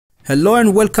Hello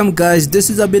and welcome guys, this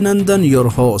is Abhinandan, your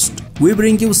host. We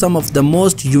bring you some of the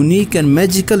most unique and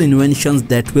magical inventions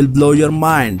that will blow your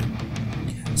mind.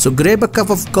 So grab a cup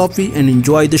of coffee and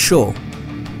enjoy the show.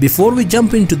 Before we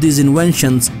jump into these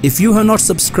inventions, if you have not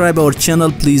subscribed our channel,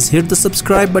 please hit the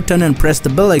subscribe button and press the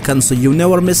bell icon so you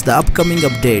never miss the upcoming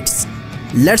updates.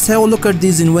 Let's have a look at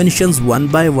these inventions one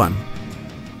by one.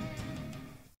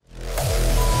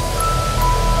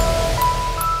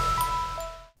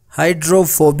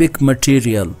 Hydrophobic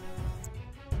material.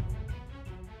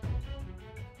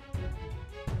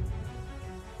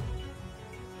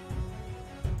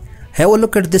 Have a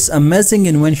look at this amazing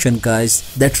invention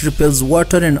guys that repels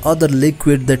water and other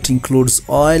liquid that includes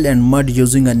oil and mud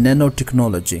using a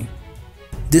nanotechnology.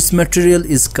 This material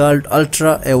is called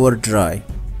ultra ever dry.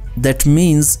 That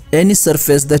means any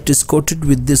surface that is coated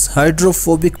with this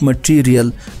hydrophobic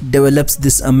material develops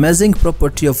this amazing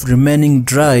property of remaining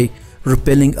dry,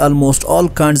 repelling almost all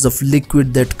kinds of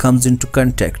liquid that comes into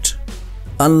contact.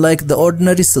 Unlike the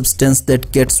ordinary substance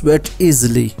that gets wet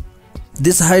easily,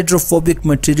 this hydrophobic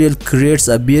material creates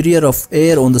a barrier of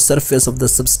air on the surface of the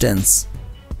substance.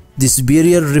 This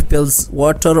barrier repels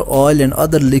water, oil and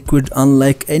other liquid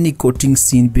unlike any coating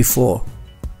seen before.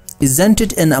 Isn't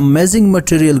it an amazing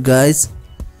material guys?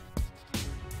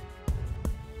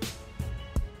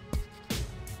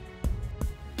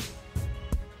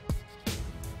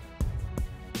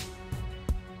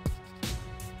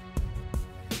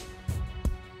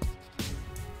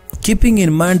 Keeping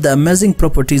in mind the amazing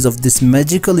properties of this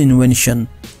magical invention,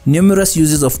 numerous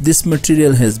uses of this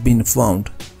material has been found.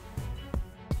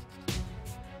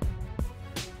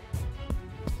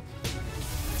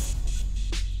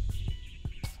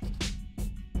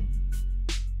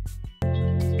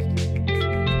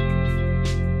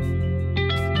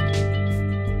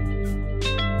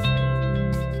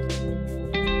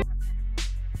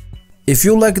 If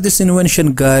you like this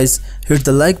invention guys, hit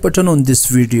the like button on this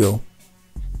video.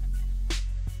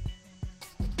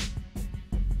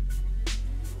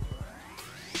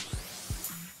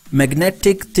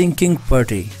 Magnetic thinking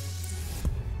putty.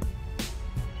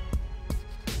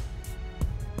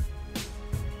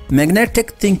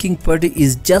 Magnetic thinking putty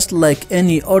is just like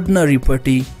any ordinary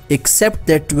putty, except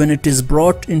that when it is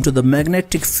brought into the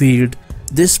magnetic field,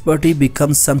 this putty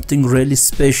becomes something really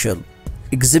special,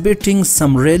 exhibiting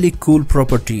some really cool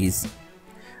properties.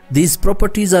 These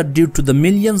properties are due to the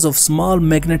millions of small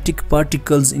magnetic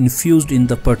particles infused in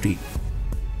the putty.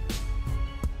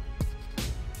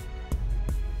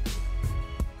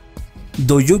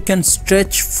 Though you can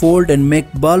stretch, fold and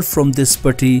make ball from this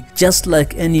putty just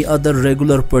like any other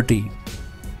regular putty.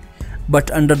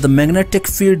 But under the magnetic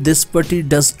field this putty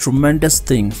does tremendous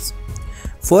things.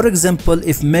 For example,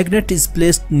 if magnet is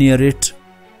placed near it,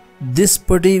 this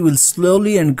putty will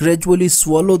slowly and gradually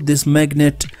swallow this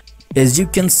magnet, as you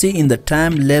can see in the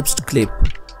time-lapsed clip.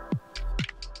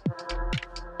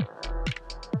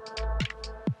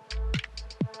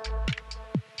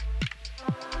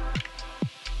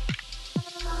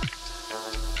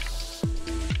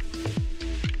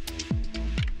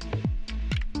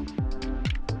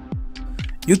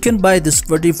 You can buy this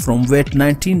putty from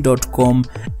wet19.com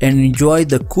and enjoy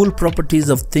the cool properties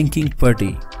of thinking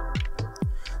putty.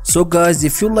 So guys,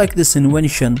 if you like this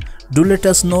invention, do let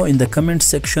us know in the comment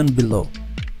section below.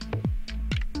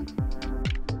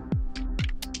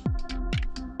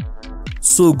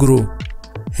 So glue.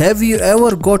 Have you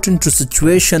ever got into a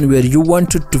situation where you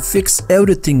wanted to fix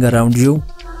everything around you?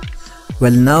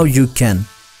 Well, now you can.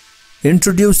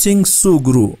 Introducing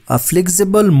Glue, a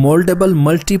flexible, moldable,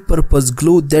 multi-purpose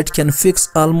glue that can fix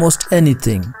almost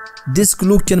anything. This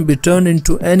glue can be turned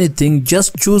into anything,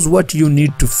 just choose what you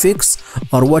need to fix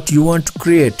or what you want to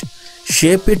create.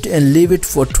 Shape it and leave it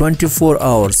for 24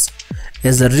 hours.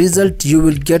 As a result, you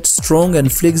will get strong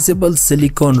and flexible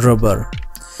silicone rubber.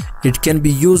 It can be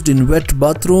used in wet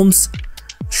bathrooms,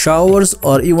 showers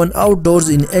or even outdoors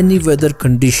in any weather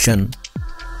condition.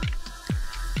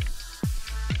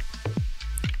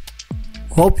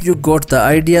 Hope you got the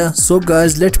idea. So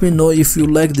guys, let me know if you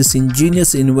like this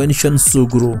ingenious invention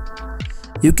Glue.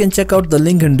 You can check out the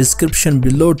link in description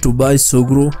below to buy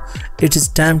Glue. It is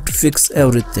time to fix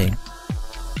everything.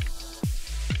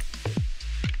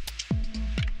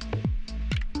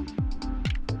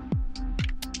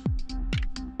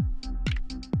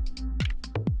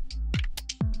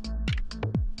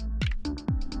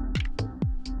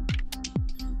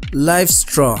 Live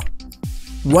straw.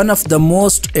 One of the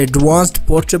most advanced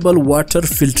portable water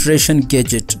filtration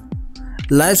gadget.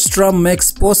 Live straw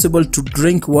makes possible to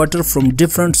drink water from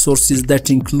different sources that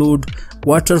include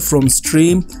water from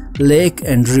stream, lake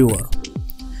and river.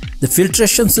 The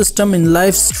filtration system in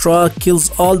live straw kills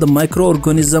all the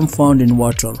microorganisms found in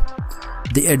water.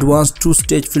 The advanced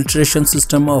two-stage filtration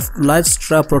system of live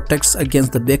straw protects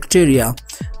against the bacteria,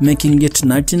 making it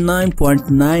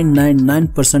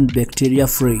 99.999%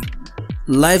 bacteria-free.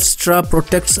 Live straw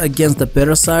protects against the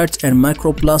parasites and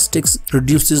microplastics,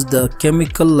 reduces the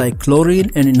chemical like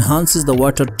chlorine, and enhances the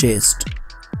water taste.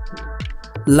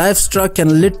 Live straw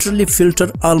can literally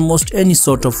filter almost any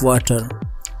sort of water.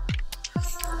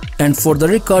 And for the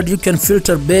record, you can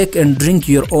filter, bake and drink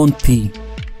your own pee.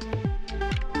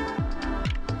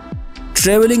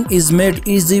 Traveling is made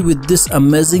easy with this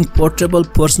amazing portable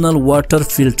personal water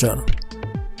filter.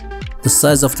 The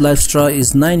size of live straw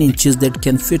is 9 inches that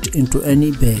can fit into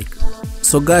any bag.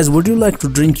 So guys, would you like to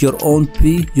drink your own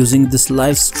pee using this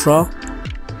live straw?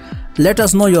 Let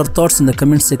us know your thoughts in the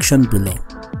comment section below.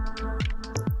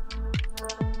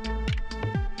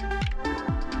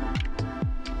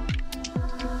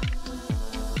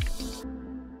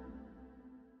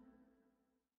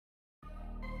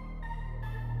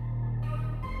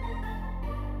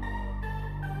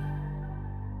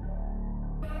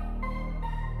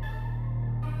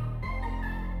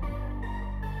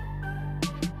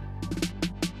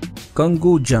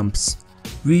 Kangoo jumps.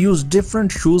 We use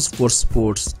different shoes for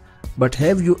sports, but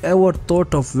have you ever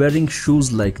thought of wearing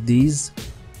shoes like these?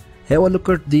 Have a look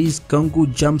at these Kangoo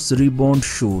jumps rebound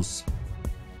shoes,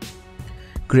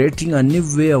 creating a new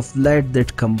way of life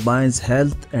that combines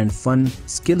health and fun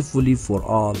skillfully for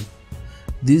all.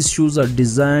 These shoes are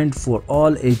designed for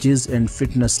all ages and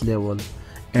fitness level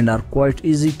and are quite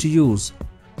easy to use.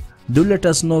 Do let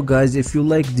us know guys if you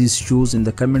like these shoes in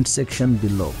the comment section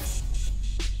below.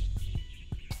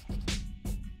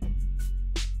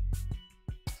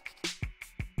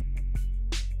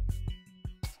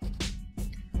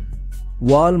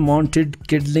 Wall mounted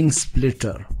kindling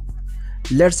splitter.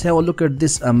 Let's have a look at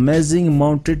this amazing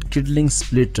mounted kindling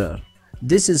splitter.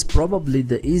 This is probably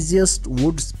the easiest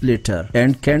wood splitter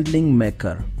and kindling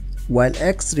maker. While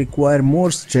X require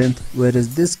more strength,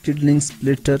 whereas this kindling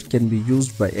splitter can be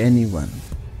used by anyone.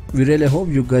 We really hope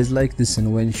you guys like this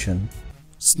invention.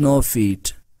 Snow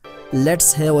feet.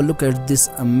 Let's have a look at this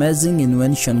amazing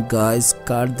invention guys,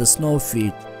 called the snow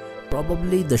feet.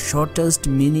 Probably the shortest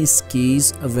mini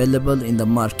skis available in the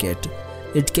market.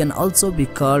 It can also be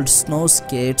called snow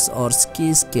skates or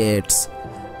ski skates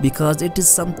because it is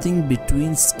something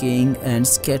between skiing and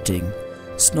skating.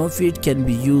 Snow feet can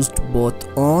be used both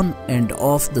on and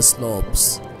off the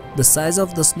slopes. The size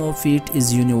of the snow feet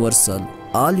is universal.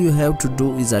 All you have to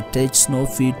do is attach snow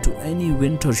feet to any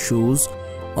winter shoes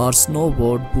or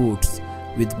snowboard boots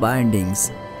with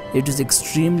bindings. It is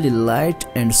extremely light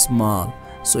and small,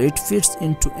 so it fits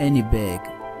into any bag.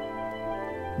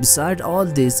 Beside all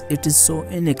this, it is so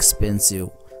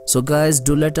inexpensive. So guys,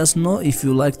 do let us know if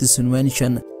you like this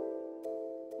invention.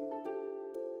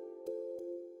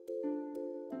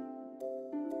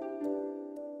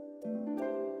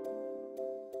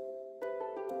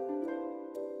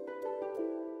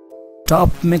 Top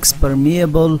mix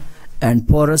permeable and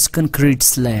porous concrete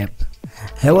slab.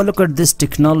 Have a look at this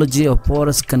technology of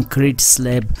porous concrete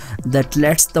slab that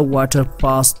lets the water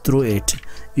pass through it.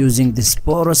 Using this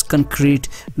porous concrete,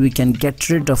 we can get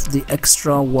rid of the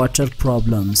extra water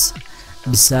problems.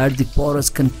 Beside the porous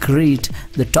concrete,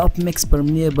 the top mix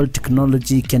permeable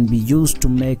technology can be used to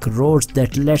make roads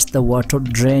that lets the water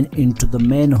drain into the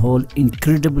manhole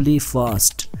incredibly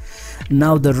fast.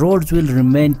 Now the roads will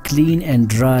remain clean and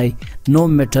dry no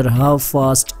matter how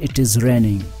fast it is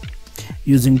raining.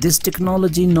 Using this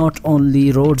technology, not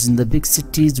only roads in the big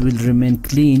cities will remain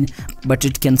clean, but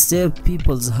it can save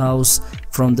people's house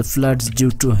from the floods due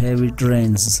to heavy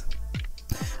rains.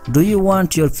 Do you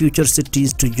want your future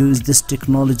cities to use this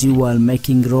technology while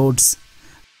making roads?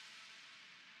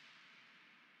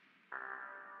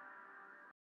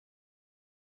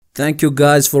 Thank you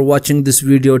guys for watching this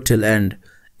video till end.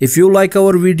 If you like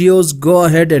our videos, go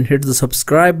ahead and hit the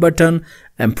subscribe button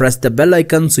and press the bell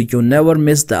icon so you never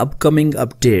miss the upcoming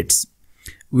updates.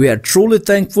 We are truly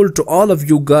thankful to all of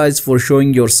you guys for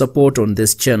showing your support on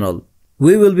this channel.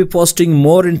 We will be posting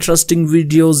more interesting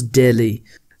videos daily,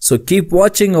 so keep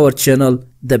watching our channel.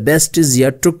 The best is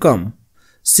yet to come.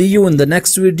 See you in the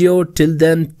next video. Till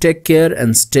then, take care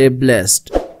and stay blessed.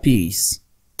 Peace.